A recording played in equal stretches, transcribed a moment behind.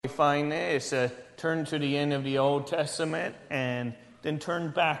find it, it's turn to the end of the Old Testament and then turn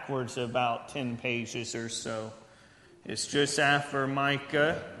backwards about 10 pages or so. It's just after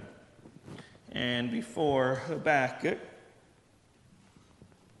Micah and before Habakkuk.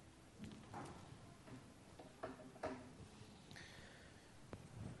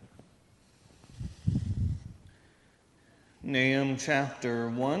 Nahum chapter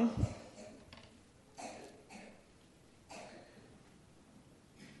 1.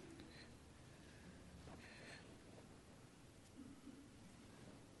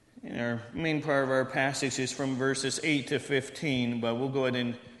 And our main part of our passage is from verses 8 to 15, but we'll go ahead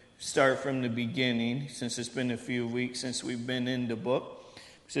and start from the beginning, since it's been a few weeks since we've been in the book.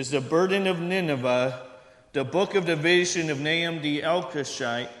 It says, the burden of Nineveh, the book of the vision of Nahum the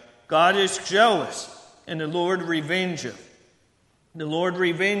Elkoshite. God is jealous, and the Lord revengeth. The Lord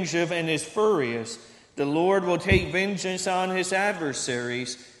revengeth and is furious. The Lord will take vengeance on his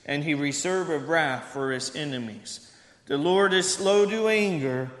adversaries, and he reserveth wrath for his enemies. The Lord is slow to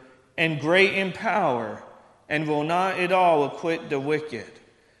anger, and great in power, and will not at all acquit the wicked.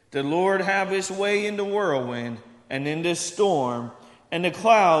 The Lord have his way in the whirlwind, and in the storm, and the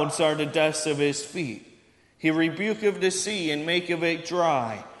clouds are the dust of his feet. He rebuketh the sea, and maketh it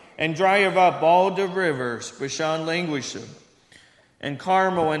dry, and drieth up all the rivers. Bashan languisheth, and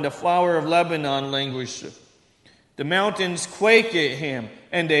Carmel and the flower of Lebanon languisheth. The mountains quake at him,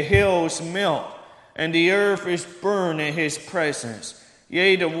 and the hills melt, and the earth is burned at his presence.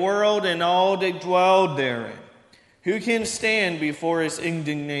 Yea, the world and all that dwell therein. Who can stand before his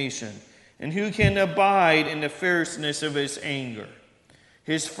indignation? And who can abide in the fierceness of his anger?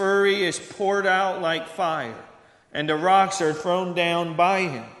 His fury is poured out like fire, and the rocks are thrown down by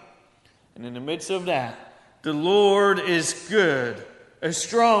him. And in the midst of that, the Lord is good, a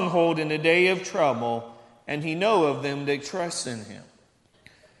stronghold in the day of trouble, and he knoweth them that trust in him.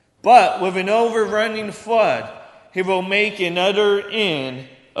 But with an overrunning flood, he will make an utter end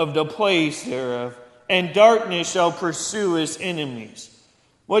of the place thereof, and darkness shall pursue his enemies.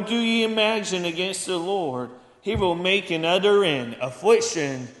 What do ye imagine against the Lord? He will make an utter end.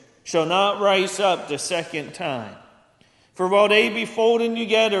 Affliction shall not rise up the second time. For while they be folded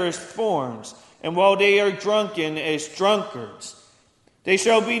together as forms, and while they are drunken as drunkards, they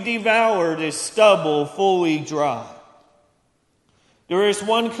shall be devoured as stubble fully dry. There is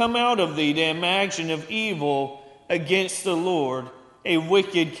one come out of thee that imagine of evil against the Lord, a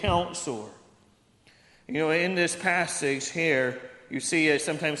wicked counselor. In this passage here, you see it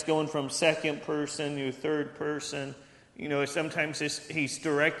sometimes going from second person to third person. Sometimes he's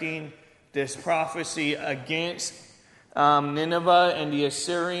directing this prophecy against Nineveh and the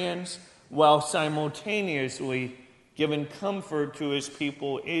Assyrians, while simultaneously giving comfort to his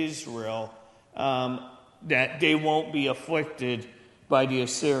people Israel, that they won't be afflicted by the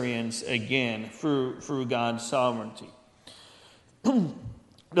Assyrians again through God's sovereignty.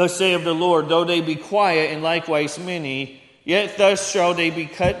 Thus saith the Lord, though they be quiet and likewise many, yet thus shall they be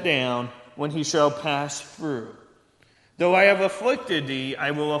cut down when he shall pass through. Though I have afflicted thee,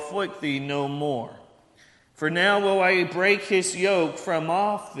 I will afflict thee no more. For now will I break his yoke from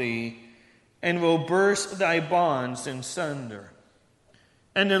off thee, and will burst thy bonds in sunder.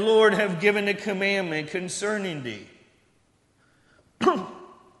 And the Lord have given a commandment concerning thee,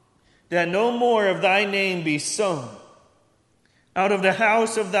 that no more of thy name be sown. Out of the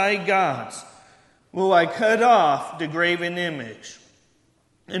house of thy gods will I cut off the graven image,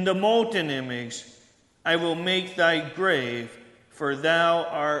 and the molten image I will make thy grave, for thou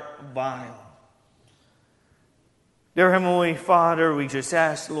art vile. Dear Heavenly Father, we just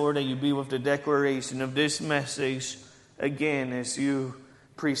ask, Lord, that you be with the declaration of this message again as you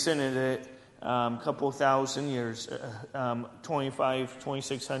presented it a couple thousand years,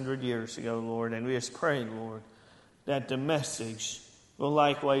 2,600 years ago, Lord. And we just pray, Lord, that the message will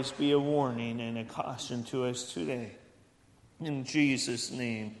likewise be a warning and a caution to us today. In Jesus'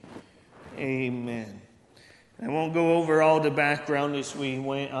 name, amen. I won't go over all the background as we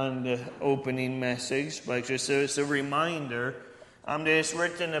went on the opening message, but just as a reminder, that it's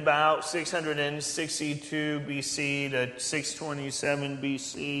written about 662 BC to 627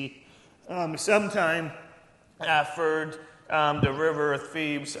 BC. Sometime after the river of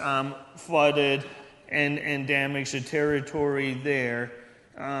Thebes flooded and damaged the territory there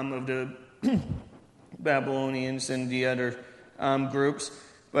of the Babylonians and the other groups.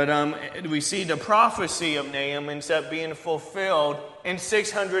 But we see the prophecy of Nahum ends up being fulfilled in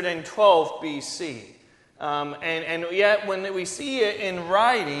 612 BC. And yet when we see it in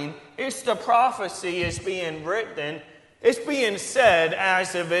writing, it's the prophecy is being written. It's being said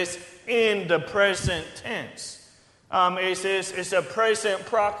as if it's in the present tense. It's a present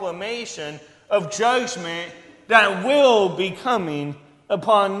proclamation of judgment that will be coming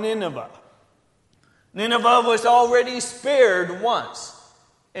upon Nineveh. Nineveh was already spared once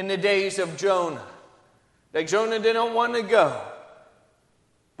in the days of Jonah. That Jonah didn't want to go.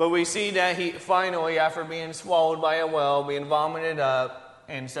 But we see that he finally, after being swallowed by a whale, being vomited up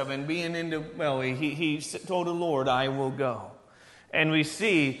and stuff, and being in the belly, he told the Lord, I will go. And we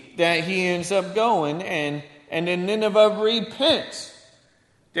see that he ends up going, and then Nineveh repents.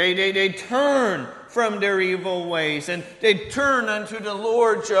 They turn from their evil ways, and they turn unto the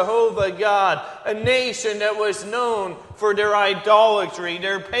Lord Jehovah God, a nation that was known for their idolatry,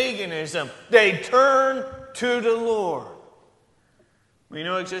 their paganism. They turn to the Lord. We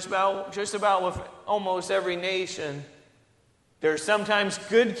know it's just about with almost every nation. There's sometimes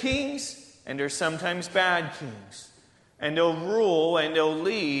good kings, and there's sometimes bad kings. And they'll rule and they'll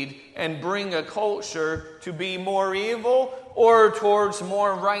lead and bring a culture to be more evil or towards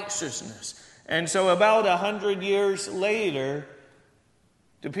more righteousness. And so about 100 years later,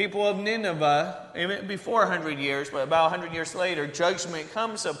 the people of Nineveh, even before 100 years, but about 100 years later, judgment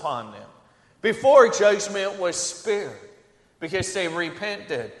comes upon them. Before, judgment was spared because they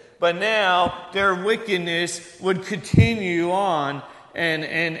repented. But now their wickedness would continue on and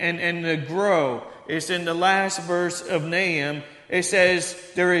to grow. It's in the last verse of Nahum. It says,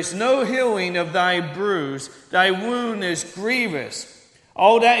 there is no healing of thy bruise. Thy wound is grievous.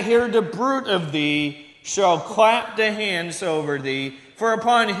 All that hear the bruit of thee shall clap the hands over thee. For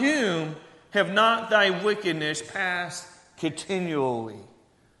upon whom have not thy wickedness passed continually?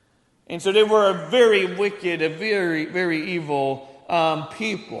 And so they were a very wicked, a very, very evil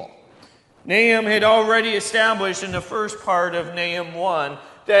people. Nahum had already established in the first part of Nahum 1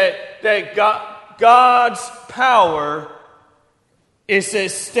 that God's power is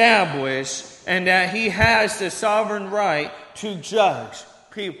established and that he has the sovereign right to judge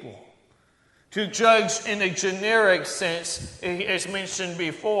people. To judge in a generic sense, as mentioned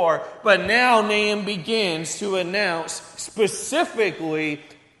before. But now Nahum begins to announce specifically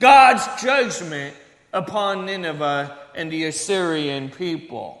God's judgment upon Nineveh and the Assyrian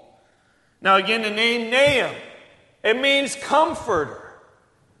people. Now again, the name Nahum, it means comforter.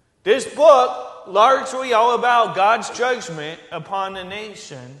 This book, largely all about God's judgment upon the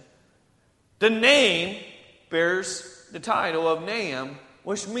nation. The name bears the title of Nahum,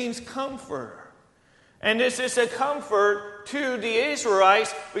 which means comforter. And this is a comfort to the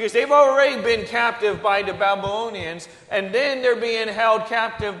Israelites because they've already been captive by the Babylonians, and then they're being held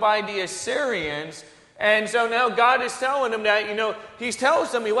captive by the Assyrians. And so now God is telling them that, He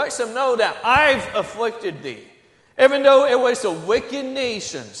tells them, He lets them know that I've afflicted thee. Even though it was the wicked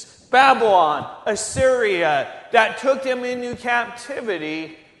nations, Babylon, Assyria, that took them into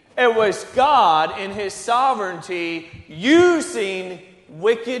captivity, it was God in His sovereignty using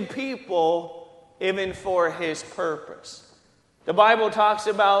wicked people even for His purpose. The Bible talks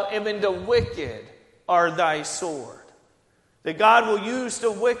about even the wicked are thy sword. That God will use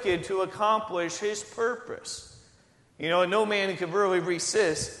the wicked to accomplish His purpose. No man can really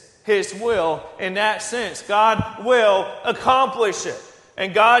resist His will in that sense. God will accomplish it.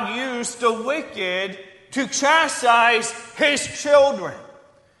 And God used the wicked to chastise His children.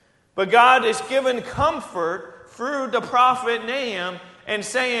 But God is given comfort through the prophet Nahum and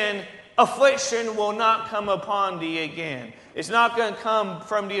saying, affliction will not come upon thee again. It's not going to come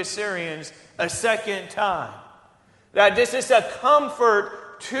from the Assyrians a second time. That this is a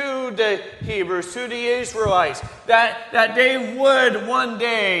comfort to the Hebrews, to the Israelites, that they would one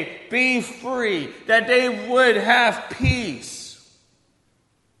day be free, that they would have peace.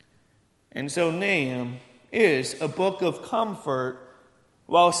 And so Nahum is a book of comfort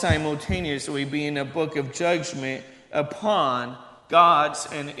while simultaneously being a book of judgment upon God's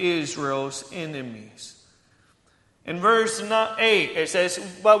and Israel's enemies. In verse 8, it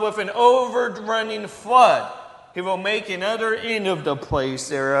says, but with an overrunning flood, He will make another end of the place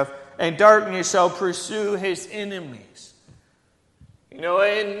thereof, and darkness shall pursue his enemies. In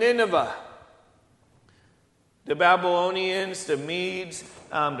Nineveh, the Babylonians, the Medes,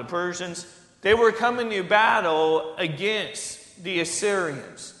 the Persians, they were coming to battle against the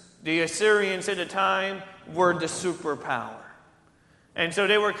Assyrians. The Assyrians at the time were the superpower. And so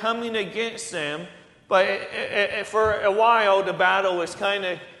they were coming against them, but for a while the battle was kind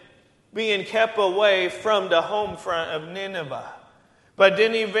of being kept away from the home front of Nineveh. But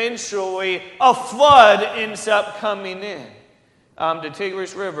then eventually a flood ends up coming in. the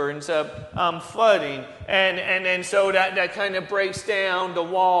Tigris River ends up flooding. And so that kind of breaks down the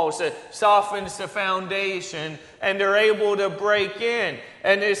walls, it softens the foundation, and they're able to break in.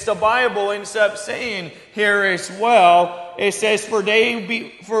 And it's the Bible ends up saying here as well, it says, For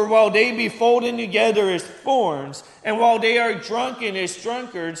while they be folded together as thorns, and while they are drunken as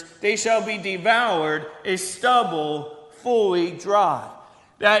drunkards, they shall be devoured as stubble fully dry.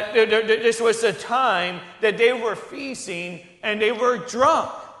 That this was a time that they were feasting and they were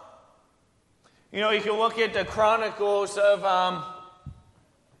drunk. You know, you can look at the Chronicles of, I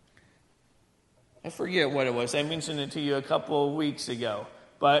forget what it was. I mentioned it to you a couple of weeks ago.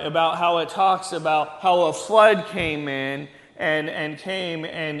 But about how it talks about how a flood came in and came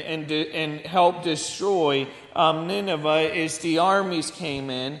and helped destroy Nineveh as the armies came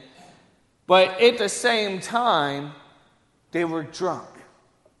in. But at the same time, they were drunk.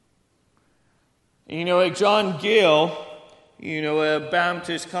 You know, like John Gill, you know, a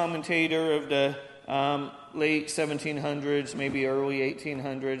Baptist commentator of the late 1700s, maybe early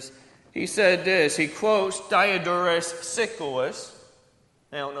 1800s, he said this. He quotes Diodorus Siculus.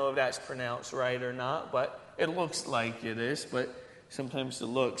 I don't know if that's pronounced right or not, but it looks like it is. But sometimes the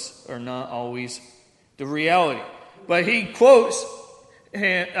looks are not always the reality. But he quotes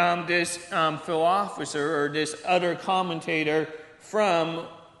this philosopher or this other commentator from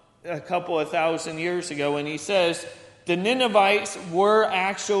a couple of thousand years ago, and he says, the Ninevites were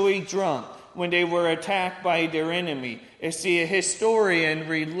actually drunk when they were attacked by their enemy. As the historian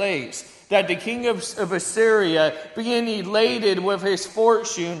relates, that the king of Assyria, being elated with his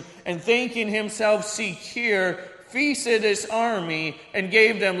fortune and thinking himself secure, feasted his army and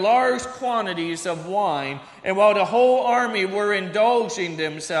gave them large quantities of wine. And while the whole army were indulging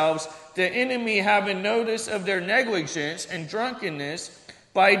themselves, the enemy, having notice of their negligence and drunkenness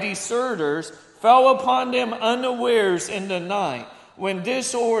by deserters, fell upon them unawares in the night, when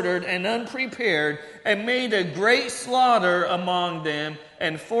disordered and unprepared, and made a great slaughter among them,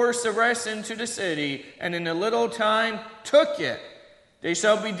 and forced the rest into the city, and in a little time took it. They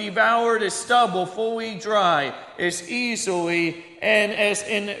shall be devoured as stubble fully dry, as easily and as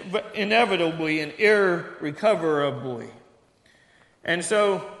inevitably and irrecoverably. And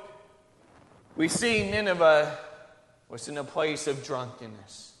so we see Nineveh was in a place of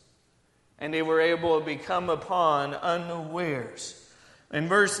drunkenness. And they were able to become upon unawares. In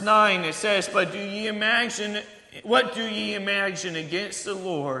verse 9 it says, What do ye imagine against the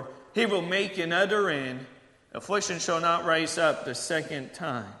Lord? He will make an utter end. Affliction shall not rise up the second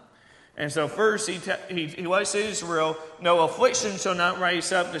time. And so first he lets Israel know affliction shall not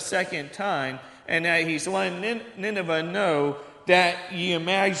rise up the second time. And that he's letting Nineveh know that ye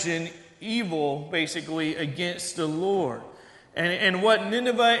imagine evil basically against the Lord. And what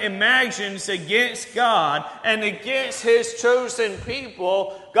Nineveh imagines against God and against his chosen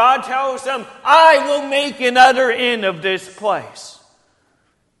people, God tells them, I will make an utter end of this place.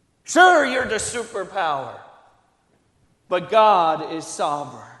 Sure, you're the superpower, but God is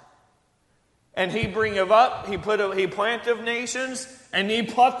sovereign. And he bringeth up, he planteth nations, and he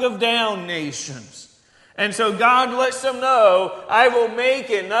plucketh down nations. And so God lets them know, I will make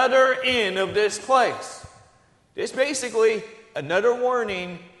another end of this place. It's basically another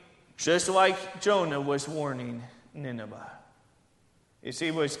warning, just like Jonah was warning Nineveh. You see,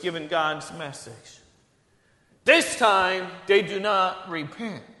 he was giving God's message. This time, they do not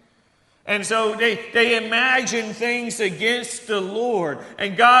repent. And so they imagine things against the Lord.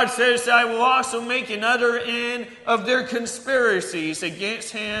 And God says, I will also make another end of their conspiracies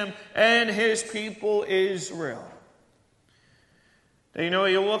against him and his people Israel. You know,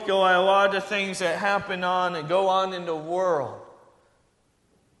 you look at a lot of the things that happen on and go on in the world.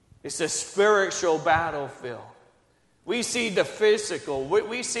 It's a spiritual battlefield. We see the physical.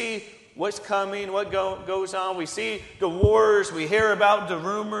 We see what's coming, what goes on. We see the wars. We hear about the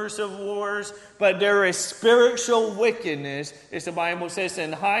rumors of wars. But there is spiritual wickedness, as the Bible says,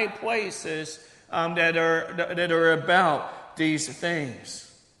 in high places that are about these things.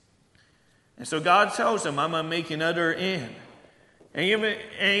 And so God tells them, I'm going to make another end. And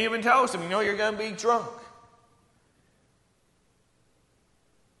he even tells them, you're going to be drunk.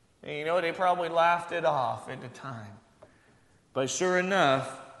 And they probably laughed it off at the time. But sure enough,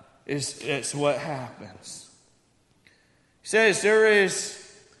 it's what happens. He says, there is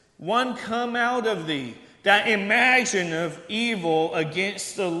one come out of thee that imagine of evil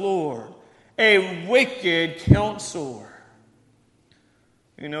against the Lord, a wicked counselor.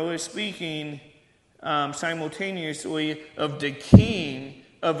 It's speaking simultaneously of the king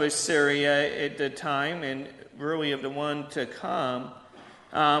of Assyria at the time, and really of the one to come.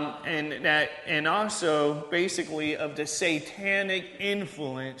 and also basically of the satanic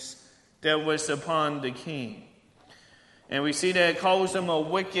influence that was upon the king. And we see that it calls him a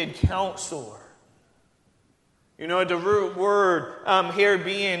wicked counselor. You know, the root word here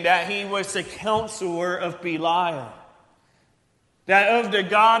being that he was the counselor of Belial. That of the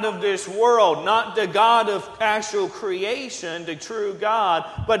God of this world, not the God of actual creation, the true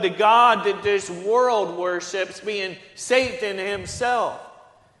God, but the God that this world worships, being Satan himself.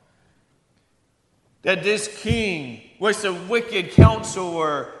 That this king was a wicked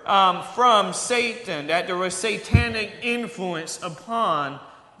counselor from Satan, that there was satanic influence upon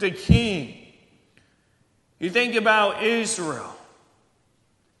the king. You think about Israel.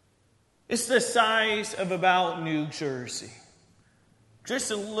 It's the size of about New Jersey.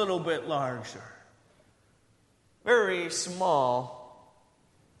 Just a little bit larger. Very small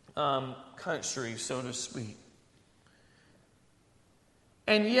country, so to speak.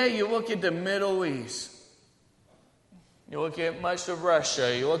 And yet you look at the Middle East. You look at much of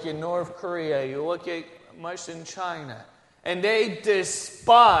Russia. You look at North Korea. You look at much in China. And they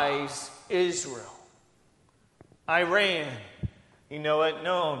despise Israel. Iran, you know it,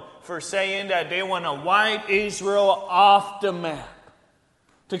 known for saying that they want to wipe Israel off the map,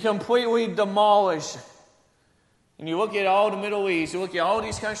 to completely demolish it. And you look at all the Middle East, you look at all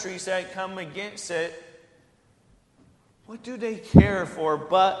these countries that come against it, what do they care for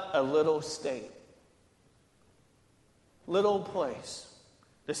but a little state? Little place,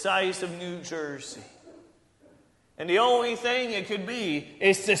 the size of New Jersey. And the only thing it could be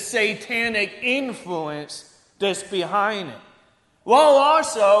is the satanic influence that's behind it. While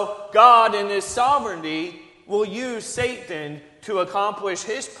also, God in His sovereignty will use Satan to accomplish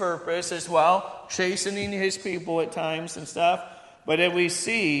His purpose as well, chastening His people at times and stuff. But that we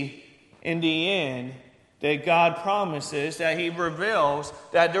see in the end that God promises, that He reveals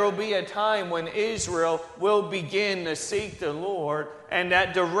that there will be a time when Israel will begin to seek the Lord and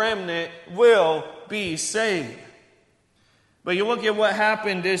that the remnant will be saved. But you look at what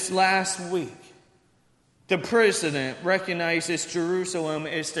happened this last week. The president recognizes Jerusalem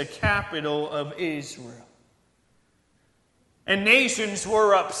as the capital of Israel. And nations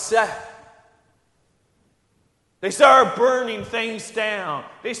were upset. They started burning things down.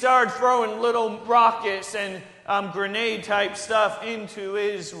 They started throwing little rockets and grenade-type stuff into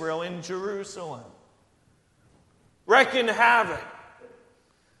Israel, in Jerusalem. Wrecking havoc.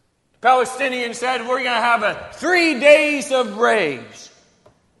 The Palestinians said, we're going to have 3 days of rage.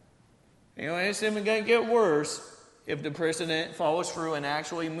 You know, it's even going to get worse if the president follows through and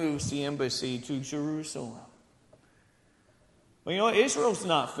actually moves the embassy to Jerusalem. Well, you know, Israel's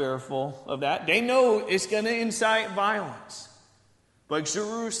not fearful of that. They know it's going to incite violence. But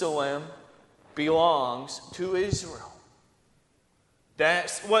Jerusalem belongs to Israel.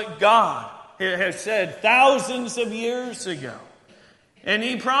 That's what God has said thousands of years ago. And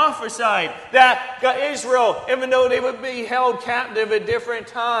He prophesied that Israel, even though they would be held captive at different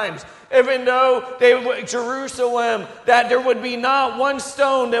times, even though Jerusalem, that there would be not one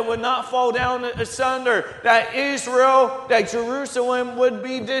stone that would not fall down asunder, that Jerusalem would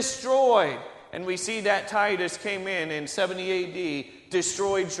be destroyed. And we see that Titus came in 70 A.D.,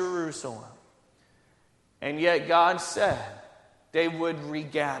 destroyed Jerusalem. And yet God said they would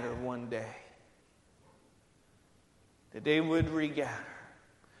regather one day. That they would regather.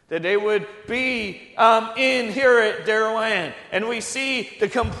 That they would be inherit their land. And we see the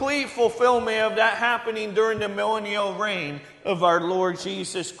complete fulfillment of that happening during the millennial reign of our Lord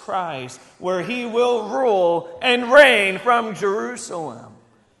Jesus Christ, where He will rule and reign from Jerusalem.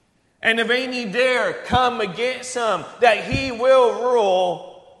 And if any dare come against Him, that He will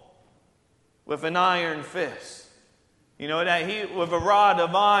rule with an iron fist. You know, that He, with a rod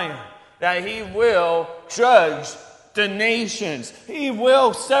of iron, that He will judge the nations. He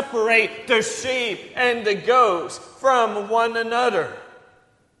will separate the sheep and the goats from one another.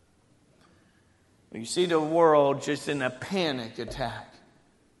 You see the world just in a panic attack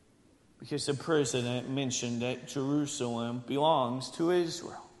because the president mentioned that Jerusalem belongs to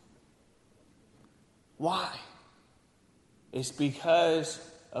Israel. Why? It's because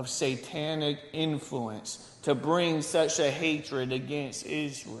of satanic influence to bring such a hatred against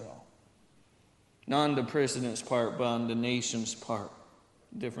Israel. Not on the president's part, but on the nation's part.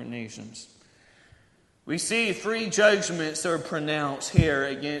 Different nations. We see 3 judgments are pronounced here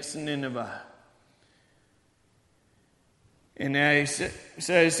against Nineveh. And it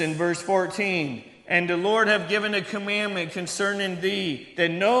says in verse 14, "And the Lord have given a commandment concerning thee,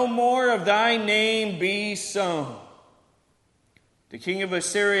 that no more of thy name be sown." The king of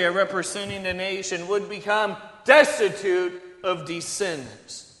Assyria, representing the nation, would become destitute of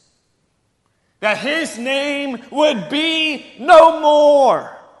descendants. That his name would be no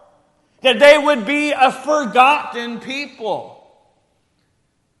more. That they would be a forgotten people.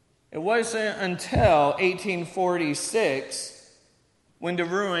 It wasn't until 1846 when the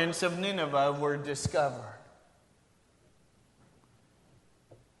ruins of Nineveh were discovered.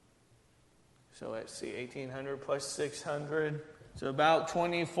 So let's see, 1800 plus 600. So about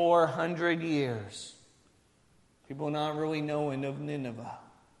 2,400 years. People not really knowing of Nineveh.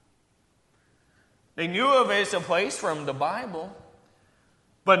 They knew of it as a place from the Bible.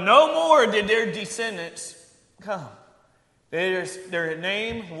 But no more did their descendants come. Their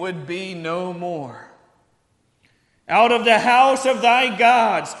name would be no more. Out of the house of thy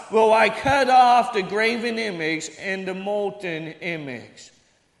gods will I cut off the graven image and the molten image.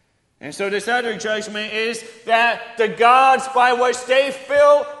 And so this other judgment is that the gods by which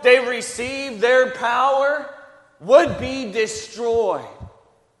they received their power would be destroyed.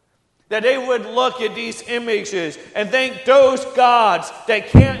 That they would look at these images and think those gods that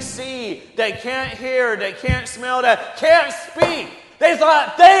can't see, that can't hear, that can't smell, that can't speak, they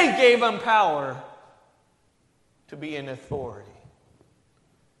thought they gave them power to be in authority.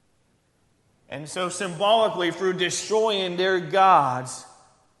 And so symbolically, through destroying their gods,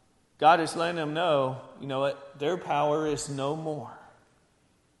 God is letting them know, you know what, their power is no more.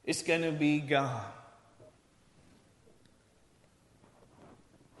 It's going to be gone.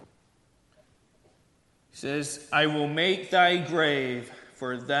 He says, I will make thy grave,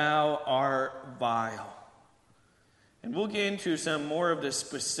 for thou art vile. And we'll get into some more of the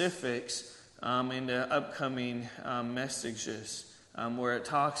specifics in the upcoming messages, where it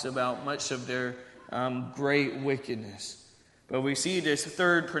talks about much of their great wickedness. But we see this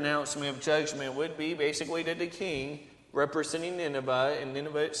third pronouncement of judgment would be basically that the king, representing Nineveh, and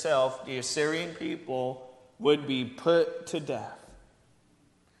Nineveh itself, the Assyrian people, would be put to death.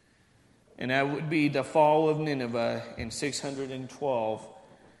 And that would be the fall of Nineveh in 612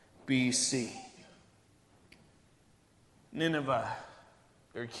 BC. Nineveh,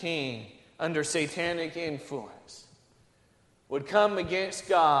 their king, under satanic influence, would come against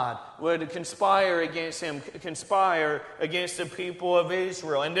God, would conspire against him, conspire against the people of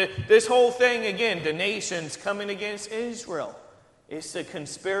Israel. And this whole thing, again, the nations coming against Israel, it's a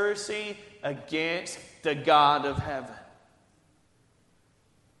conspiracy against the God of heaven.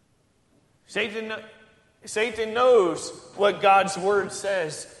 Satan knows what God's word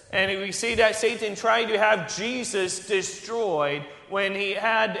says. And we see that Satan tried to have Jesus destroyed when he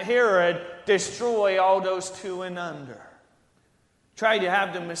had Herod destroy all those 2 and under. Tried to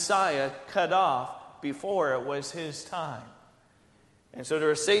have the Messiah cut off before it was his time. And so there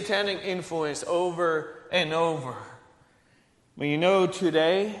was satanic influence over and over. But you know,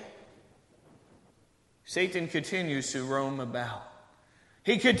 today, Satan continues to roam about.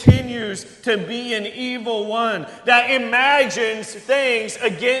 He continues to be an evil one that imagines things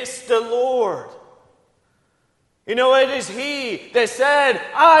against the Lord. You know, it is he that said,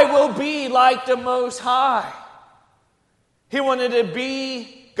 I will be like the Most High. He wanted to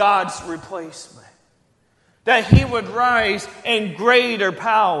be God's replacement. That he would rise in greater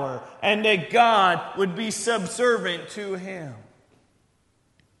power and that God would be subservient to him.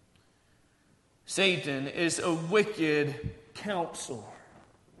 Satan is a wicked counselor.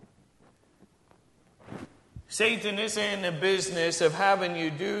 Satan isn't in the business of having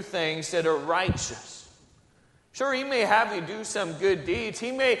you do things that are righteous. Sure, he may have you do some good deeds.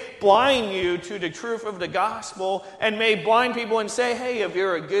 He may blind you to the truth of the gospel and may blind people and say, hey, if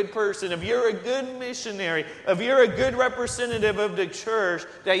you're a good person, if you're a good missionary, if you're a good representative of the church,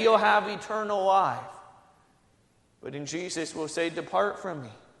 that you'll have eternal life. But then Jesus will say, depart from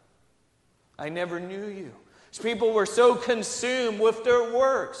me. I never knew you. People were so consumed with their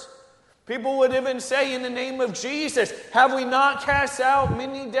works. People would even say in the name of Jesus, have we not cast out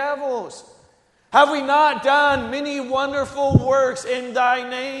many devils? Have we not done many wonderful works in thy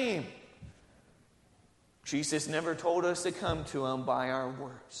name? Jesus never told us to come to him by our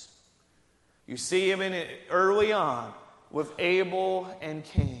works. You see him in it early on with Abel and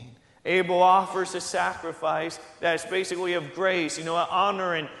Cain. Abel offers a sacrifice that's basically of grace,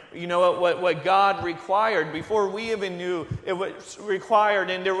 honor, and what God required before we even knew it was required,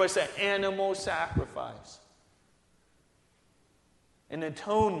 and there was an animal sacrifice. An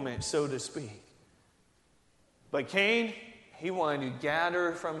atonement, so to speak. But Cain, he wanted to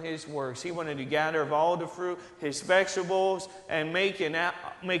gather from his works. He wanted to gather of all the fruit, his vegetables, and make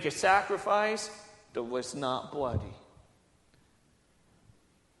a sacrifice that was not bloody.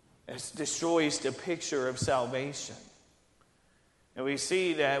 It destroys the picture of salvation. And we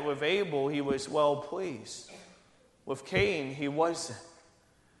see that with Abel, he was well pleased. With Cain, he wasn't.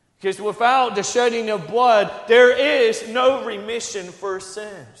 Because without the shedding of blood, there is no remission for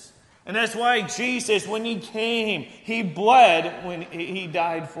sins. And that's why Jesus, when he came, he bled when he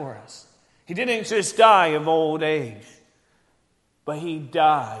died for us. He didn't just die of old age, but he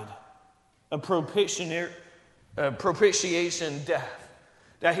died a propitiation death.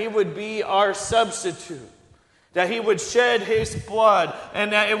 That he would be our substitute. That he would shed his blood,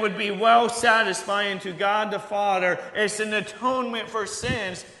 and that it would be well satisfying to God the Father. It's an atonement for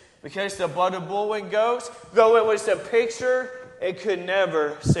sins, because the blood of bull and goats, though it was a picture, it could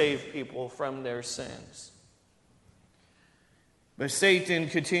never save people from their sins. But Satan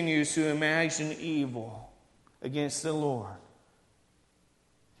continues to imagine evil against the Lord.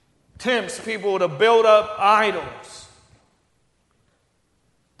 Tempts people to build up idols,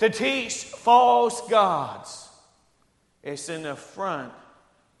 to teach false gods. It's an affront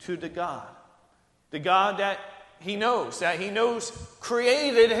to the God that he knows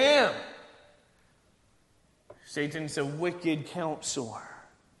created him. Satan's a wicked counselor.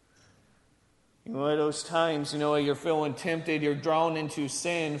 You know, at those times, you're feeling tempted, you're drawn into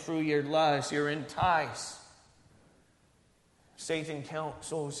sin through your lust, you're enticed. Satan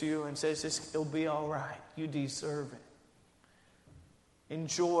counsels you and says, it'll be all right. You deserve it.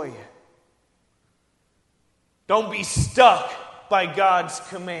 Enjoy it. Don't be stuck by God's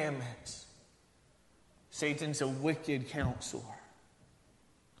commandments. Satan's a wicked counselor.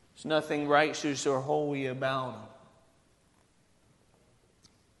 There's nothing righteous or holy about him.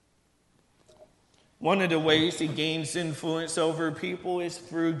 One of the ways he gains influence over people is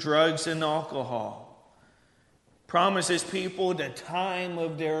through drugs and alcohol. Promises people the time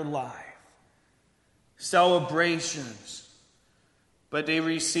of their life, celebrations, but they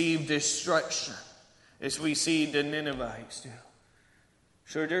receive destruction, as we see the Ninevites do.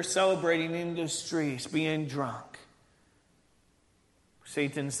 Sure, they're celebrating in the streets, being drunk.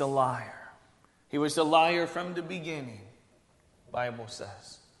 Satan's a liar. He was a liar from the beginning, the Bible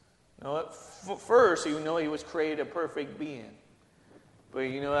says. At first, he was created a perfect being. But,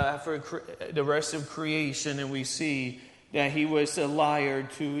 after the rest of creation, and we see that he was a liar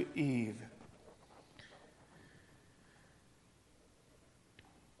to Eve.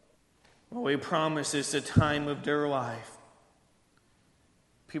 Well, he promises the time of their life.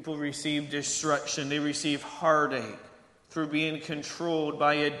 People receive destruction. They receive heartache through being controlled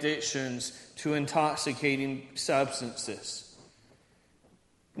by addictions to intoxicating substances.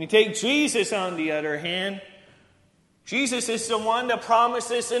 When you take Jesus, on the other hand, Jesus is the one that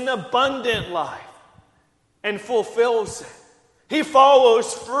promises an abundant life and fulfills it. He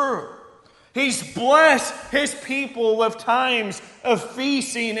follows through. He's blessed his people with times of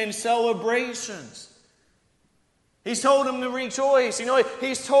feasting and celebrations. He's told them to rejoice.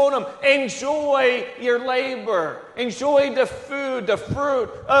 He's told them, enjoy your labor. Enjoy the food, the fruit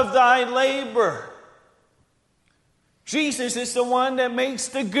of thy labor. Jesus is the one that makes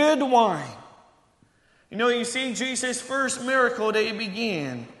the good wine. You see Jesus' first miracle that he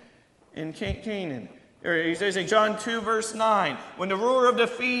began in Canaan. He says in John 2, verse 9, when the ruler of the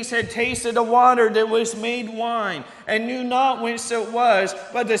feast had tasted the water that was made wine, and knew not whence it was,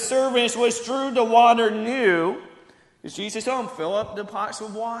 but the servants which drew the water knew, because Jesus told them, fill up the pots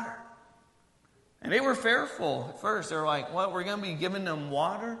with water. And they were fearful at first. They're like, what, we're going to be giving them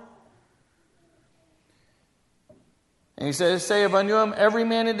water? And he says, saith unto him, every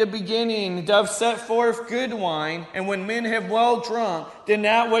man at the beginning doth set forth good wine, and when men have well drunk, then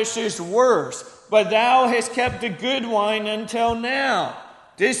that which is worse. But thou hast kept the good wine until now.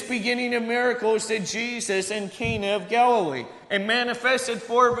 This beginning of miracles did Jesus in Cana of Galilee, and manifested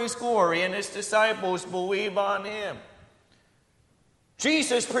forth his glory, and his disciples believe on him.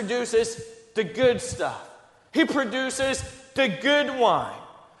 Jesus produces the good stuff. He produces the good wine.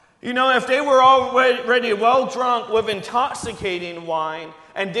 If they were already well drunk with intoxicating wine,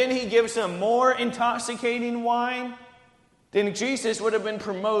 and then he gives them more intoxicating wine, then Jesus would have been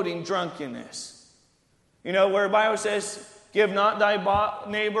promoting drunkenness. Where the Bible says, give not thy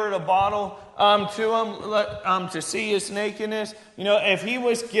neighbor the bottle to him to see his nakedness. If he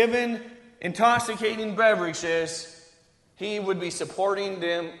was given intoxicating beverages, he would be supporting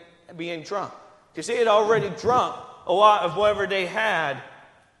them being drunk. Because they had already drunk a lot of whatever they had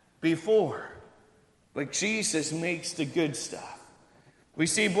before. But Jesus makes the good stuff. We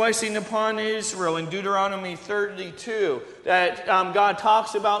see blessing upon Israel in Deuteronomy 32, that God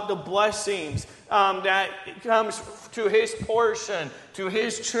talks about the blessings that comes to his portion, to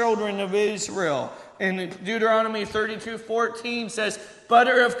his children of Israel. in Deuteronomy 32:14 says,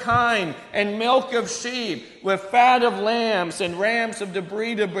 butter of kine and milk of sheep with fat of lambs and rams of the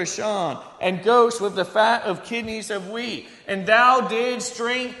breed of Bashan and goats with the fat of kidneys of wheat. And thou didst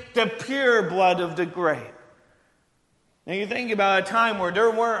drink the pure blood of the grape. Now you think about a time where there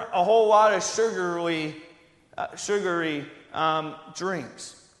weren't a whole lot of sugary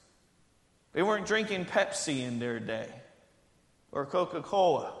drinks. They weren't drinking Pepsi in their day or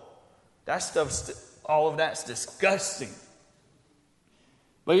Coca-Cola. All of that's disgusting.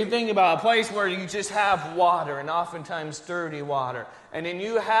 But you think about a place where you just have water, and oftentimes dirty water, and then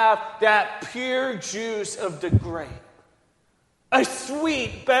you have that pure juice of the grape, a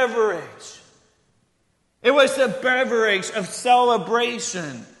sweet beverage. It was a beverage of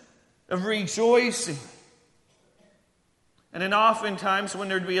celebration, of rejoicing. And then oftentimes when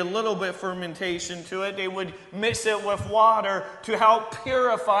there'd be a little bit fermentation to it, they would mix it with water to help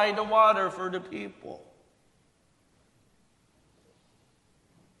purify the water for the people.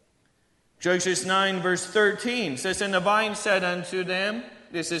 Judges 9 verse 13 says, and the vine said unto them,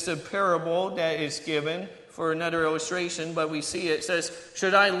 this is a parable that is given for another illustration, but we see it says,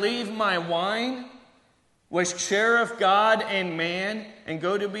 should I leave my wine, which shareth God and man, and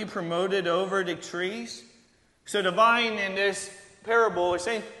go to be promoted over the trees? So the vine in this parable is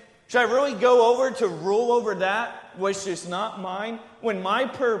saying, should I really go over to rule over that which is not mine, when my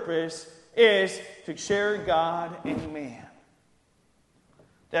purpose is to share God and man?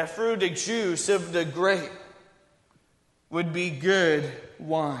 That through the juice of the grape would be good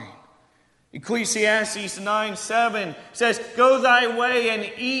wine. Ecclesiastes 9:7 says, go thy way and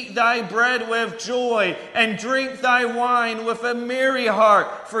eat thy bread with joy, and drink thy wine with a merry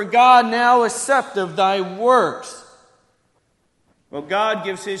heart, for God now accepteth thy works. Well, God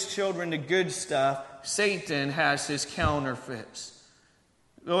gives his children the good stuff. Satan has his counterfeits.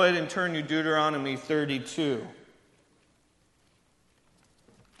 Go ahead and turn to Deuteronomy 32.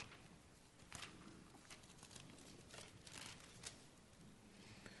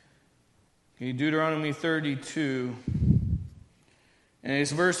 Okay, Deuteronomy 32. And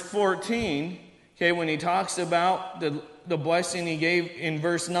it's verse 14, okay, when he talks about the blessing he gave in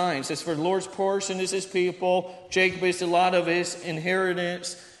verse 9. It says, for the Lord's portion is his people, Jacob is the lot of his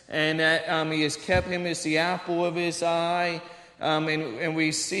inheritance, and that he has kept him as the apple of his eye. And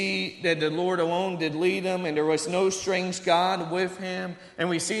we see that the Lord alone did lead him, and there was no strange God with him. And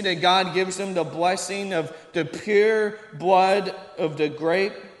we see that God gives him the blessing of the pure blood of the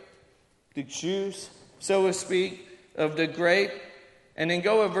grape, the juice, so to speak, of the grape. And then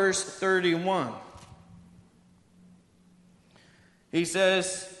go to verse 31. He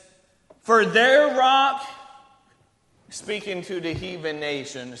says, for their rock, speaking to the heathen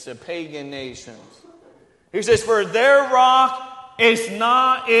nations, the pagan nations, he says, for their rock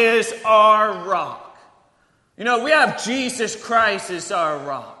is our rock. You know, we have Jesus Christ as our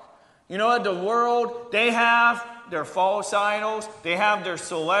rock. You know what? The world, they have their false idols. They have their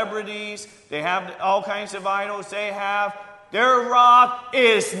celebrities. They have all kinds of idols they have. Their rock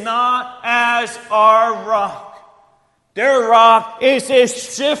is not as our rock. Their rock is a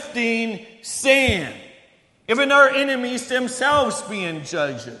shifting sand. Even our enemies themselves being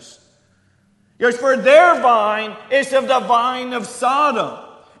judges. Yes, for their vine is of the vine of Sodom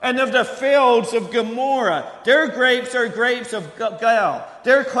and of the fields of Gomorrah. Their grapes are grapes of gall.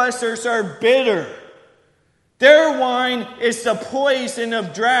 Their clusters are bitter. Their wine is the poison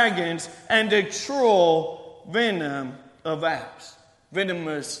of dragons and the cruel venom of apes,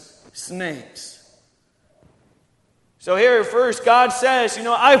 venomous snakes. So here first God says, you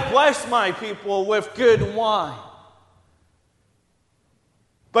know, I've blessed my people with good wine.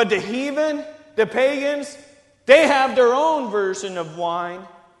 But the heathen, the pagans, they have their own version of wine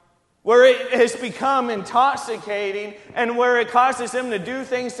where it has become intoxicating and where it causes them to do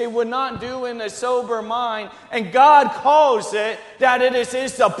things they would not do in a sober mind. And God calls it that it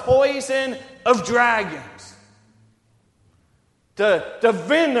is the poison of dragons, the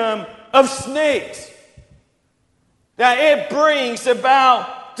venom of snakes, that it brings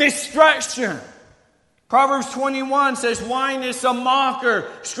about destruction. Proverbs 21 says, wine is a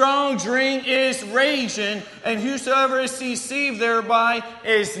mocker, strong drink is raging, and whosoever is deceived thereby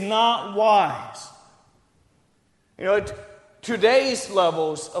is not wise. You know, today's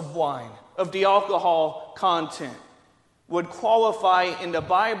levels of wine, of the alcohol content, would qualify in the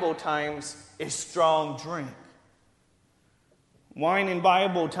Bible times as strong drink. Wine in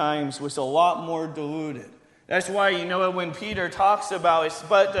Bible times was a lot more diluted. That's why, you know, when Peter talks about it's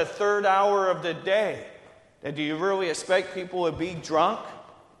but the third hour of the day, that do you really expect people to be drunk?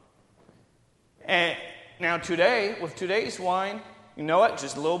 And now today, with today's wine, You know what?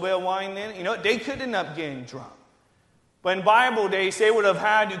 Just a little bit of wine in it. You know what? They could end up getting drunk. But in Bible days, they would have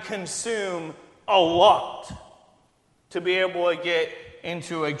had to consume a lot to be able to get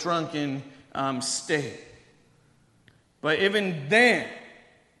into a drunken state. But even then,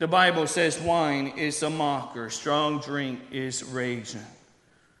 the Bible says wine is a mocker, strong drink is raging.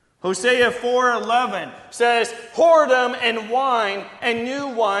 Hosea 4:11 says, whoredom and wine and new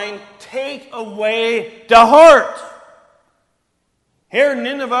wine take away the heart. Here in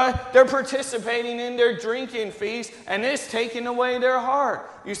Nineveh, they're participating in their drinking feast, and it's taking away their heart.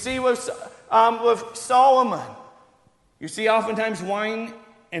 You see with Solomon, you see oftentimes wine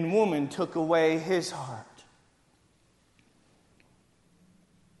and woman took away his heart.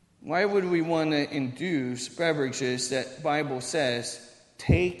 Why would we want to induce beverages that the Bible says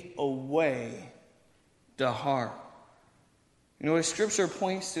take away the heart? You know, Scripture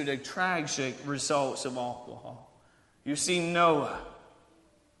points to the tragic results of alcohol. You see Noah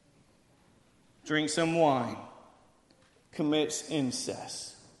drink some wine, commits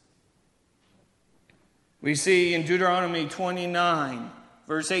incest. We see in Deuteronomy 29,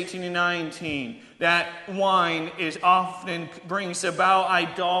 verse 18 and 19, that wine is often brings about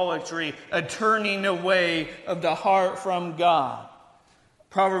idolatry, a turning away of the heart from God.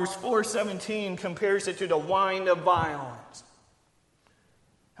 Proverbs 4:17 compares it to the wine of violence.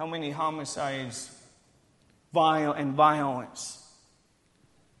 How many homicides, violence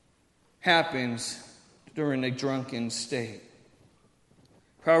happens during a drunken state?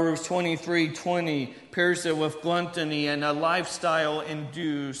 Proverbs 23:20 pairs it with gluttony and a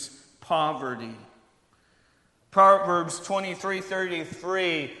lifestyle-induced poverty. Proverbs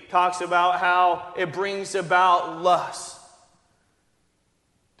 23:33 talks about how it brings about lust,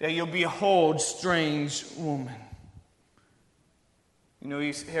 that you'll behold strange woman. You know,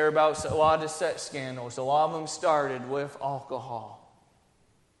 you hear about a lot of sex scandals. A lot of them started with alcohol.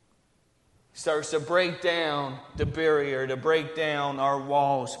 It starts to break down the barrier, to break down our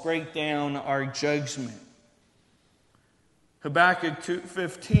walls, break down our judgment. Habakkuk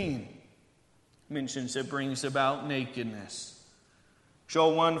 2:15 mentions it brings about nakedness.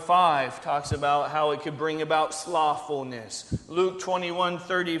 Joel 1:5 talks about how it could bring about slothfulness. Luke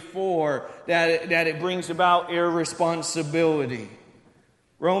 21:34 that it brings about irresponsibility.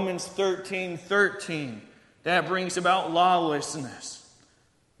 Romans 13:13 that brings about lawlessness.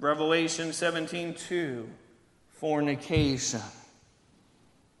 Revelation 17:2 fornication.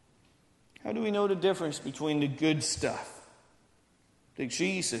 How do we know the difference between the good stuff that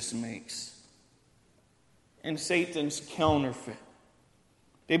Jesus makes and Satan's counterfeit?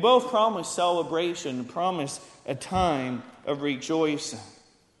 They both promise celebration, promise a time of rejoicing.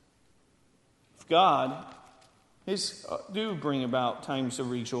 God do bring about times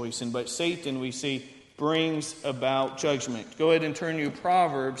of rejoicing, but Satan, we see, brings about judgment. Go ahead and turn to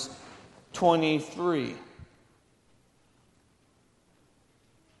Proverbs 23.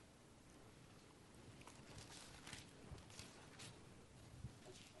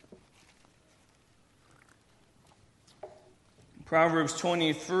 Proverbs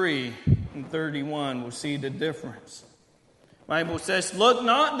 23 and 31, we'll see the difference. The Bible says, look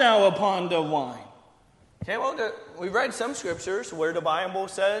not thou upon the wine. Okay, well, we read some scriptures where the Bible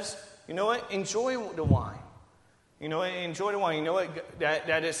says, you know what, enjoy the wine. You know what, enjoy the wine. You know what,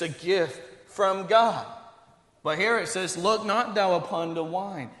 that it's a gift from God. But here it says, look not thou upon the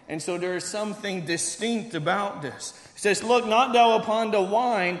wine. And so there is something distinct about this. It says, look not thou upon the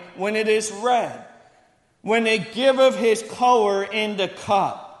wine when it is red, when it giveth his color in the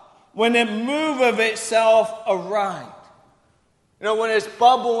cup, when it moveth itself aright. You know, when it's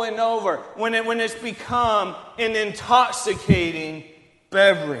bubbling over, when it's become an intoxicating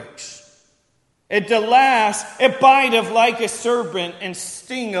beverage. At the last, it biteth like a serpent and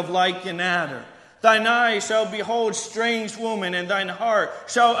stingeth like an adder. Thine eyes shall behold strange woman, and thine heart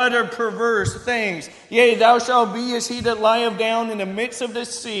shall utter perverse things. Yea, thou shalt be as he that lieth down in the midst of the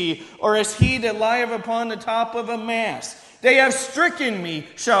sea, or as he that lieth upon the top of a mast. They have stricken me,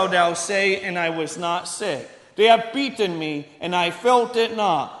 shalt thou say, and I was not sick. They have beaten me, and I felt it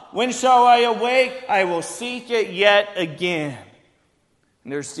not. When shall I awake? I will seek it yet again.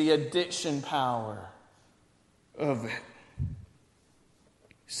 And there's the addiction power of it.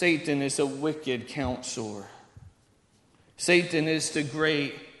 Satan is a wicked counselor. Satan is the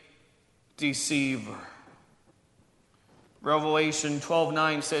great deceiver. Revelation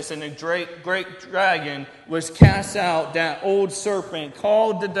 12:9 says, and a great dragon was cast out, that old serpent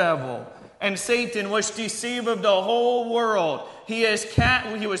called the devil, and Satan, which deceiveth the whole world. He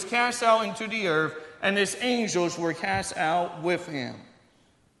was cast out into the earth, and his angels were cast out with him.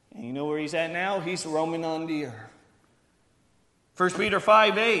 And you know where he's at now? He's roaming on the earth. 1 Peter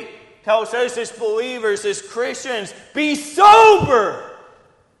 5:8 tells us as believers, as Christians, be sober.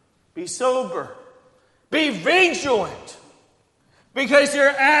 Be sober. Be vigilant. Because your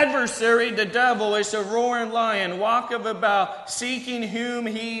adversary, the devil, is a roaring lion, walketh about, seeking whom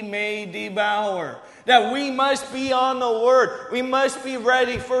he may devour. That we must be on the word. We must be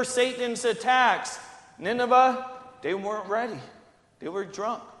ready for Satan's attacks. Nineveh, they weren't ready. They were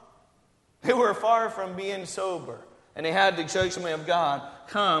drunk. They were far from being sober. And they had the judgment of God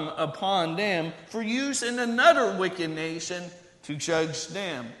come upon them for using another wicked nation to judge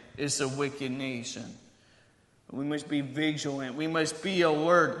them as a wicked nation. We must be vigilant. We must be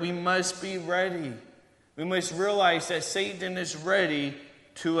alert. We must be ready. We must realize that Satan is ready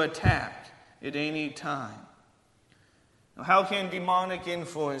to attack at any time. Now, how can demonic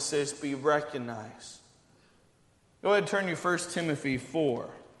influences be recognized? Go ahead and turn to 1 Timothy 4.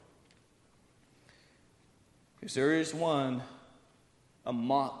 Because there is one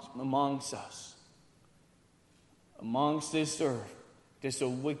amongst us, amongst this earth, that's a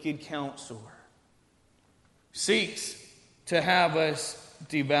wicked counselor, seeks to have us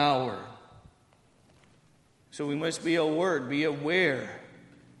devoured. So we must be alert, be aware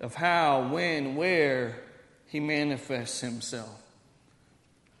of how, when, where he manifests himself.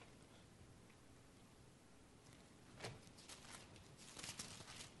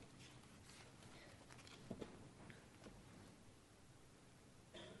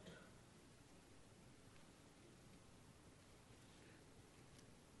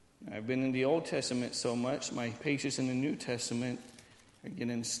 I've been in the Old Testament so much, my pages in the New Testament are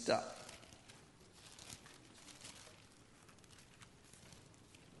getting stuck.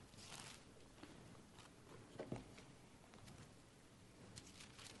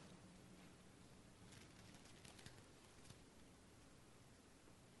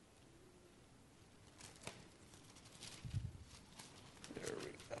 There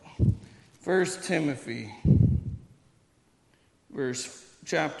we go. 1 Timothy,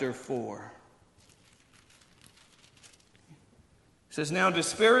 chapter 4. It says, now the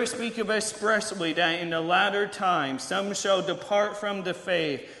Spirit speaketh expressly that in the latter time some shall depart from the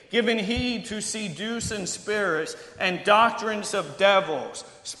faith, giving heed to seducing spirits and doctrines of devils,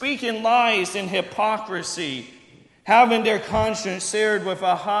 speaking lies and hypocrisy, having their conscience seared with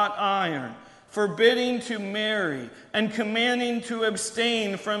a hot iron, forbidding to marry, and commanding to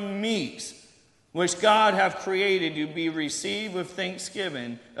abstain from meats, which God hath created to be received with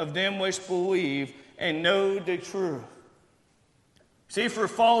thanksgiving of them which believe and know the truth. See, for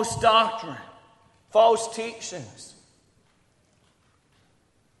false doctrine, false teachings.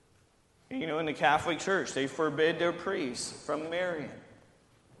 You know, in the Catholic Church, they forbid their priests from marrying.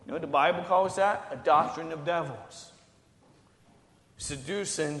 You know what the Bible calls that? A doctrine of devils.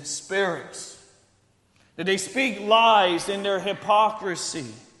 Seducing spirits. That they speak lies in their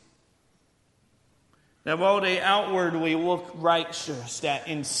hypocrisy. That while they outwardly look righteous, that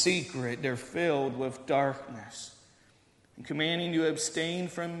in secret they're filled with darkness. And commanding you to abstain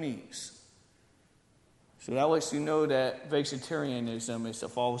from meats. So that lets you know that vegetarianism is a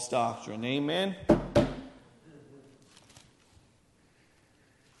false doctrine. Amen?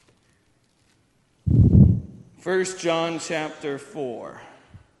 First John chapter 4.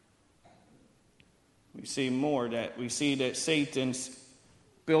 We see more that we see that Satan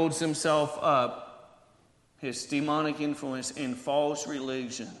builds himself up, his demonic influence in false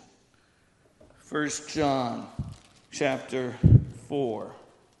religion. 1 John chapter 4.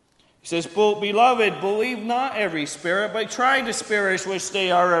 He says, beloved, believe not every spirit, but try the spirits which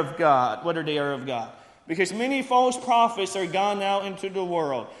they are of God. Whether they are of God. Because many false prophets are gone out into the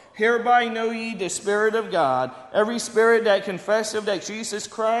world. Hereby know ye the Spirit of God. Every spirit that confesseth that Jesus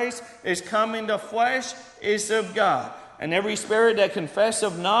Christ is come in the flesh is of God. And every spirit that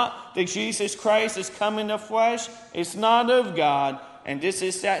confesseth not that Jesus Christ is come in the flesh is not of God. And this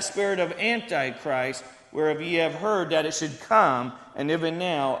is that spirit of Antichrist, whereof ye have heard that it should come, and even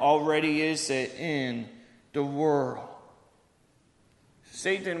now already is it in the world.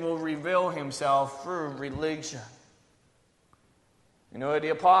 Satan will reveal himself through religion. You know what the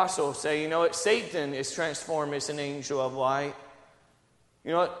apostles say? You know what? Satan is transformed as an angel of light.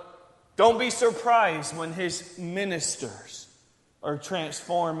 You know what? Don't be surprised when his ministers are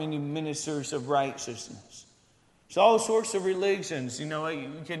transformed into ministers of righteousness. There's all sorts of religions. You know what? You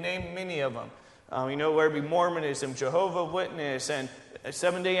can name many of them. You know, where it be Mormonism, Jehovah's Witness, and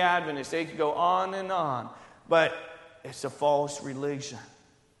Seventh-day Adventists. They could go on and on. But it's a false religion.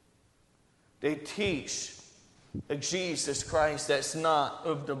 They teach a Jesus Christ that's not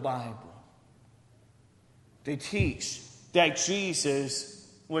of the Bible. They teach that Jesus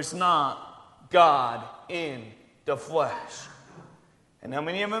was not God in the flesh. And how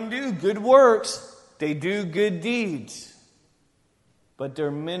many of them do good works? They do good deeds. But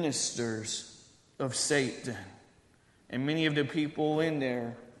they're ministers of Satan. And many of the people in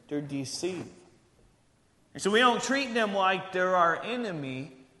there, they're deceived. And so we don't treat them like they're our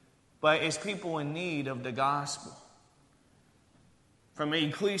enemy, but as people in need of the gospel. From an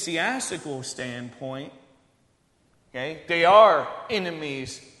ecclesiastical standpoint, okay, they are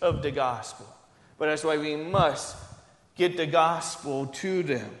enemies of the gospel. But that's why we must get the gospel to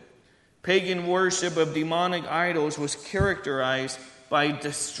them. Pagan worship of demonic idols was characterized by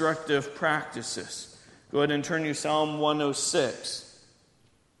destructive practices. Go ahead and turn to Psalm 106.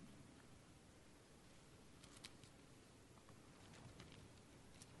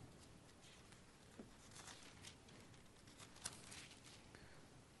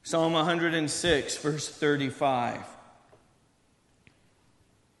 Psalm 106, verse 35.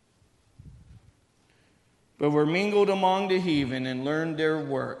 But were mingled among the heathen and learned their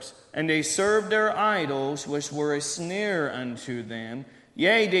works. And they served their idols, which were a snare unto them.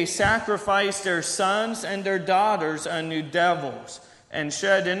 Yea, they sacrificed their sons and their daughters unto devils, and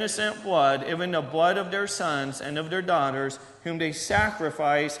shed innocent blood, even the blood of their sons and of their daughters, whom they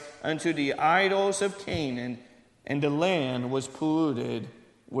sacrificed unto the idols of Canaan, and the land was polluted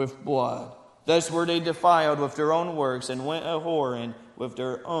with blood. Thus were they defiled with their own works, and went a-whoring with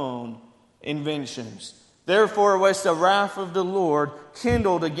their own inventions. Therefore was the wrath of the Lord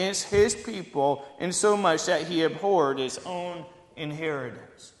kindled against his people, insomuch that he abhorred his own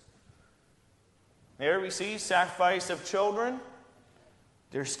inheritance. There we see sacrifice of children.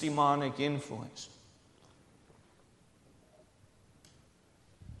 There's demonic influence.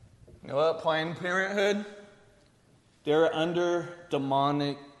 You know what? Planned Parenthood, they're under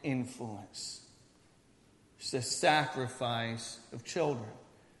demonic influence. It's the sacrifice of children.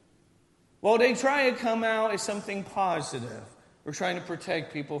 Well, they try to come out as something positive. We're trying to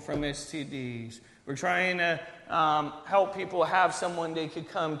protect people from STDs. We're trying to help people have someone they could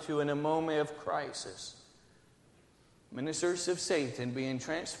come to in a moment of crisis. Ministers of Satan being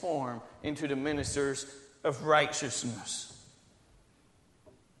transformed into the ministers of righteousness.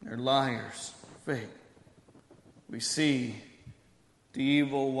 They're liars, fake. We see the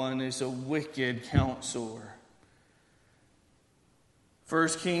evil one is a wicked counselor. 1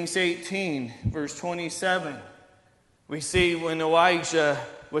 Kings 18, verse 27. We see when Elijah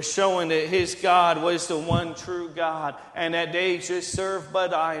was showing that his God was the one true God, and that they just served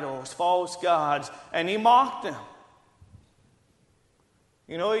but idols, false gods, and he mocked them.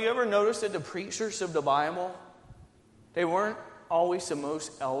 You know, you ever notice that the preachers of the Bible, they weren't always the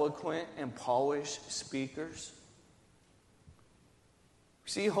most eloquent and polished speakers?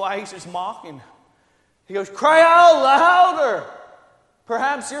 See, Elijah's mocking them. He goes, cry out louder.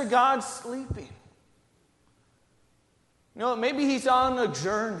 Perhaps your God's sleeping. You know, maybe he's on a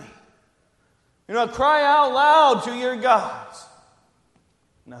journey. You know, cry out loud to your gods.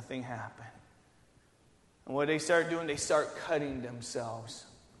 Nothing happened. And what they start doing, they start cutting themselves,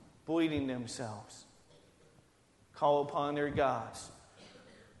 bleeding themselves. Call upon their gods.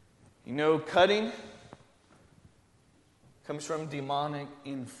 You know, cutting comes from demonic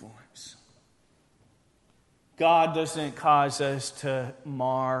influence. God doesn't cause us to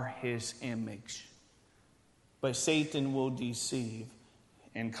mar his image. But Satan will deceive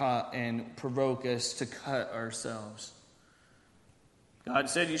and provoke us to cut ourselves. God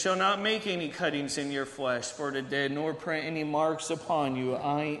said, you shall not make any cuttings in your flesh for the dead, nor print any marks upon you.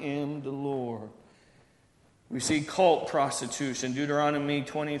 I am the Lord. We see cult prostitution, Deuteronomy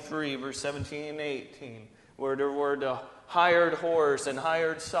 23, verse 17 and 18, where there were the hired whores and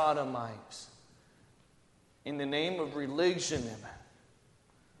hired sodomites in the name of religion.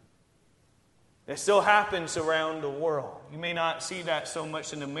 That still happens around the world. You may not see that so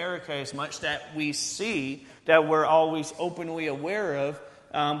much in America as much that we see, that we're always openly aware of,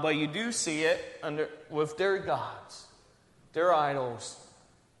 but you do see it with their gods, their idols,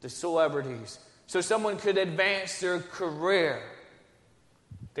 the celebrities. So someone could advance their career.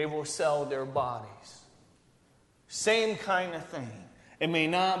 They will sell their bodies. Same kind of thing. It may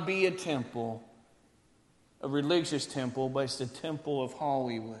not be a temple, a religious temple, but it's the temple of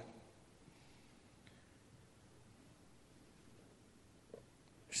Hollywood.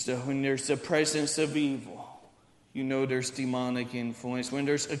 So when there's the presence of evil, you know there's demonic influence. When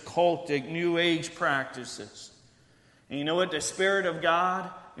there's occultic, New Age practices. And you know what? The Spirit of God,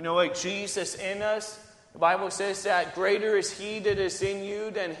 you know what? Jesus in us, the Bible says that greater is He that is in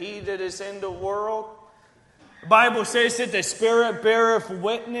you than he that is in the world. The Bible says that the Spirit beareth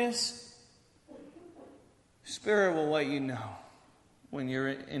witness. The Spirit will let you know when you're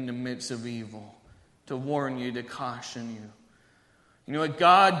in the midst of evil, to warn you, to caution you. You know what?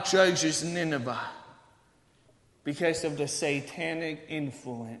 God judges Nineveh because of the satanic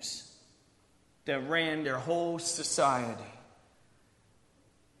influence that ran their whole society.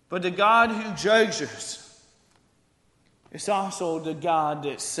 But the God who judges is also the God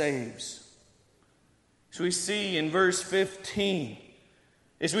that saves. So we see in verse 15,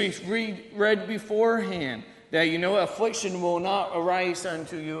 as we read beforehand, that affliction will not arise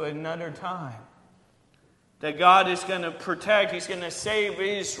unto you another time. That God is going to protect, He's going to save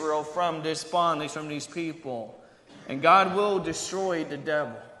Israel from this bondage, from these people. And God will destroy the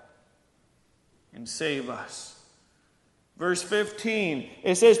devil and save us. Verse 15,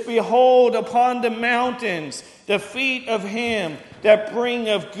 it says, Behold upon the mountains the feet of him that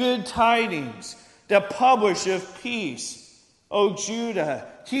bringeth good tidings, that publisheth peace. O Judah,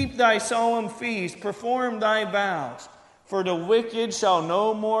 keep thy solemn feast, perform thy vows, for the wicked shall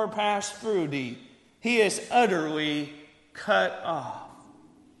no more pass through thee. He is utterly cut off.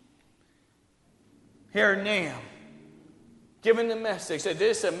 Here Nahum, giving the message that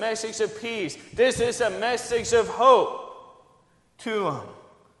this is a message of peace. This is a message of hope to them.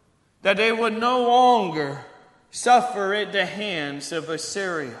 That they would no longer suffer at the hands of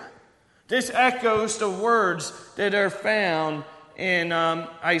Assyria. This echoes the words that are found in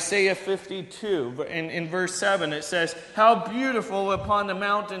Isaiah 52. In verse 7 it says, How beautiful upon the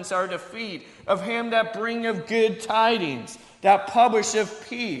mountains are the feet of him that bringeth good tidings, that publisheth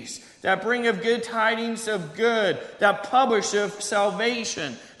peace, that bringeth good tidings of good, that publisheth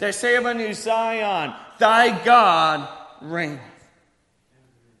salvation, that saith unto Zion, Thy God reigneth.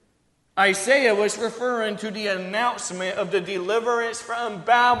 Isaiah was referring to the announcement of the deliverance from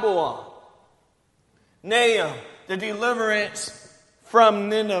Babylon. Nahum, the deliverance from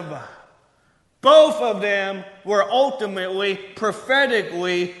Nineveh. Both of them were ultimately,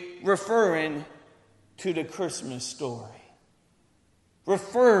 prophetically referring to the Christmas story.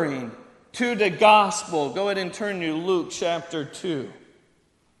 Referring to the gospel. Go ahead and turn to Luke chapter 2.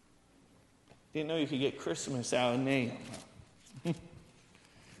 Didn't know you could get Christmas out of Nahum.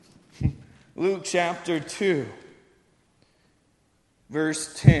 Luke chapter 2,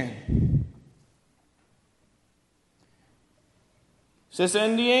 verse 10. It says,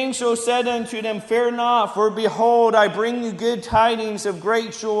 And the angel said unto them, Fear not, for behold, I bring you good tidings of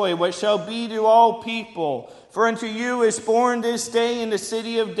great joy, which shall be to all people. For unto you is born this day in the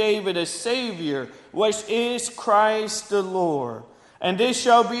city of David a Savior, which is Christ the Lord. And this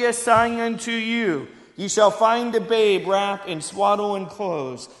shall be a sign unto you. Ye shall find the babe wrapped in swaddling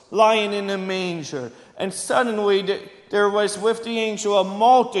clothes, lying in a manger. And suddenly there was with the angel a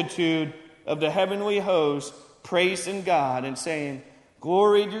multitude of the heavenly host, praising God and saying,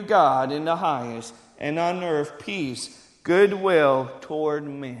 Glory to God in the highest, and on earth peace, goodwill toward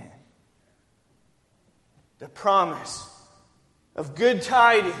men. The promise of good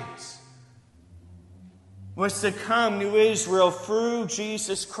tidings was to come to Israel through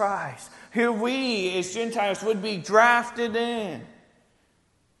Jesus Christ. Here we, as Gentiles, would be drafted in.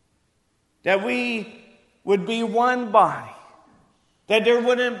 That we would be one body. That there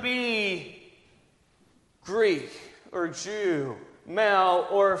wouldn't be Greek or Jew, male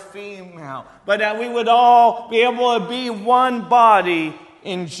or female. But that we would all be able to be one body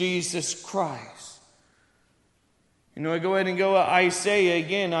in Jesus Christ. Go ahead and go to Isaiah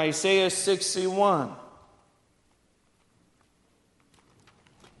again. Isaiah 61.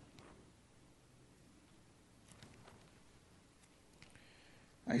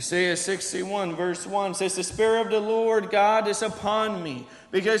 Isaiah 61 verse 1 says, The Spirit of the Lord God is upon me,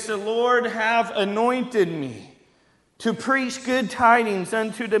 because the Lord hath anointed me to preach good tidings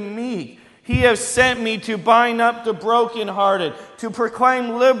unto the meek. He hath sent me to bind up the brokenhearted, to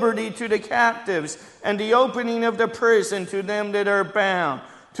proclaim liberty to the captives, and the opening of the prison to them that are bound,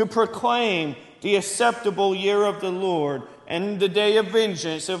 to proclaim the acceptable year of the Lord, and the day of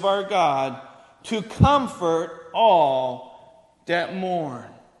vengeance of our God, to comfort all that mourn.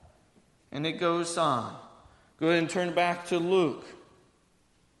 And it goes on. Go ahead and turn back to Luke.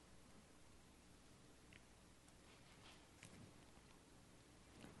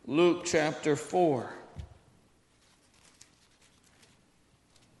 Luke chapter 4.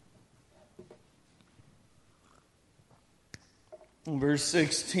 Verse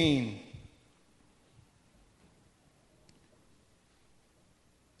 16.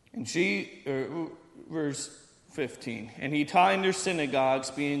 Verse 15. And he taught in their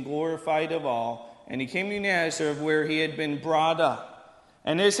synagogues, being glorified of all. And he came to Nazareth, where he had been brought up.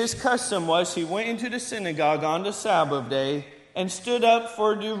 And as his custom was, he went into the synagogue on the Sabbath day, and stood up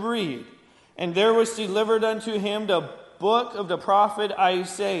for to read. And there was delivered unto him the book of the prophet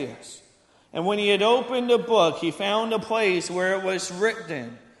Isaiah. And when he had opened the book, he found a place where it was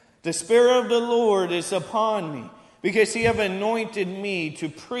written, "The Spirit of the Lord is upon me, because he hath anointed me to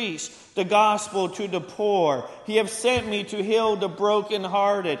preach the gospel to the poor. He hath sent me to heal the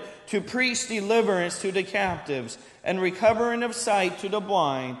brokenhearted, to preach deliverance to the captives, and recovering of sight to the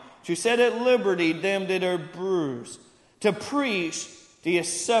blind, to set at liberty them that are bruised, to preach the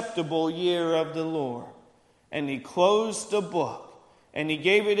acceptable year of the Lord." And he closed the book, and he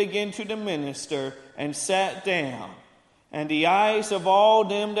gave it again to the minister, and sat down. And the eyes of all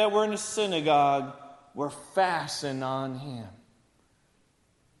them that were in the synagogue were fastened on him.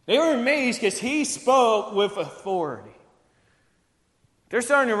 They were amazed because he spoke with authority. They're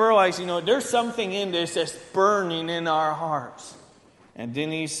starting to realize, there's something in this that's burning in our hearts. And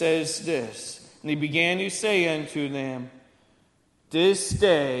then he says this, and he began to say unto them, "This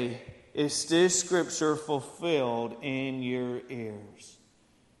day is this scripture fulfilled in your ears."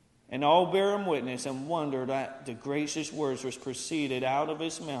 And all bare him witness and wondered at the gracious words which proceeded out of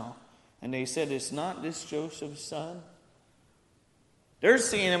his mouth. And they said, "Is not this Joseph's son?" They're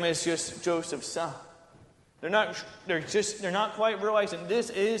seeing him as just Joseph's son. They're not quite realizing this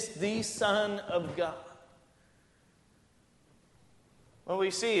is the Son of God. What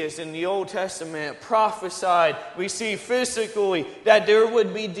we see is in the Old Testament prophesied, we see physically that there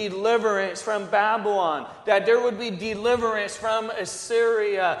would be deliverance from Babylon, that there would be deliverance from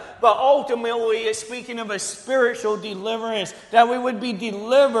Assyria. But ultimately, it's speaking of a spiritual deliverance, that we would be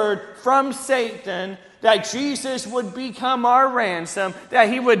delivered from Satan, that Jesus would become our ransom, that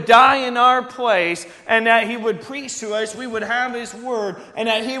he would die in our place, and that he would preach to us, we would have his word, and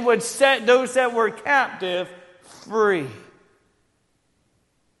that he would set those that were captive free.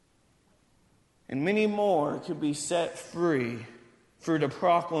 And many more could be set free through the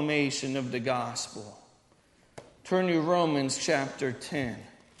proclamation of the gospel. Turn to Romans chapter 10,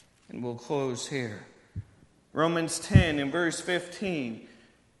 and we'll close here. Romans 10 and verse 15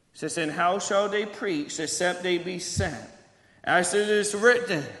 says, "And how shall they preach except they be sent? As it is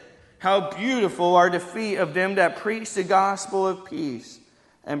written, how beautiful are the feet of them that preach the gospel of peace,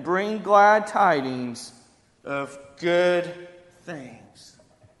 and bring glad tidings of good things."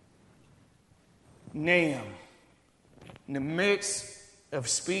 Nahum, in the midst of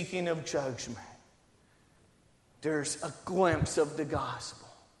speaking of judgment, there's a glimpse of the gospel.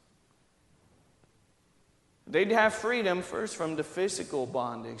 They'd have freedom first from the physical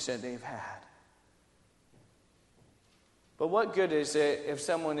bondage that they've had. But what good is it if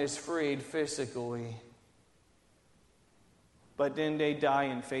someone is freed physically, but then they die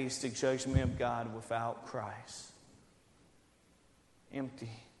and face the judgment of God without Christ?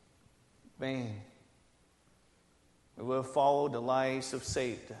 Empty, vain. We will follow the lies of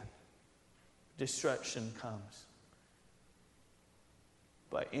Satan. Destruction comes.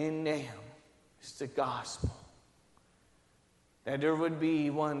 But in Nahum is the gospel. That there would be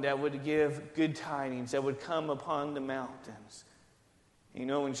one that would give good tidings, that would come upon the mountains.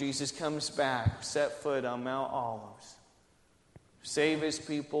 When Jesus comes back, set foot on Mount Olives, save his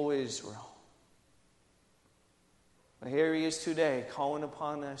people Israel. But here he is today, calling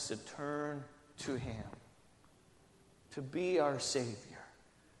upon us to turn to him, to be our Savior,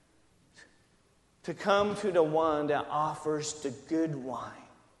 to come to the one that offers the good wine,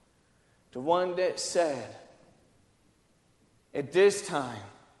 the one that said, "At this time,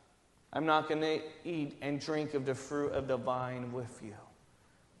 I'm not going to eat and drink of the fruit of the vine with you.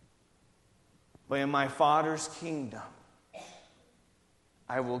 But in my Father's kingdom,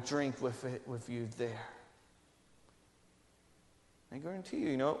 I will drink with you there." I guarantee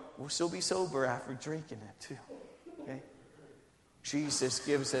you, we'll still be sober after drinking it too. Okay? Jesus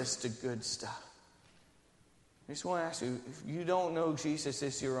gives us the good stuff. I just want to ask you, if you don't know Jesus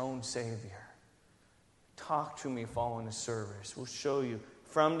as your own Savior, talk to me following the service. We'll show you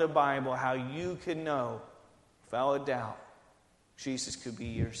from the Bible how you can know, without a doubt, Jesus could be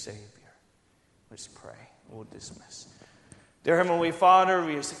your Savior. Let's pray. We'll dismiss. Dear Heavenly Father,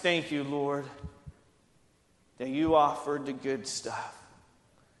 we just thank you, Lord, that you offered the good stuff.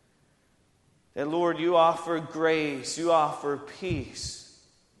 That, Lord, you offer grace, you offer peace,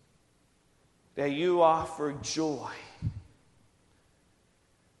 that you offer joy.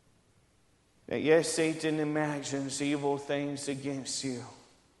 That, yes, Satan imagines evil things against you,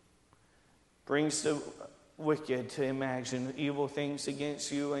 brings the wicked to imagine evil things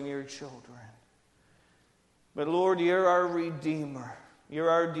against you and your children. But, Lord, you're our Redeemer, you're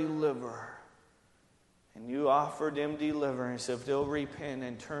our Deliverer. And you offer them deliverance if they'll repent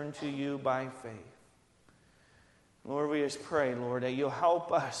and turn to you by faith. Lord, we just pray, Lord, that you'll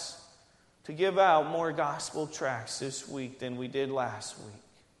help us to give out more gospel tracts this week than we did last week.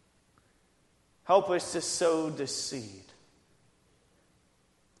 Help us to sow the seed.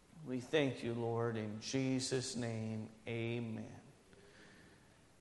 We thank you, Lord, in Jesus' name, amen.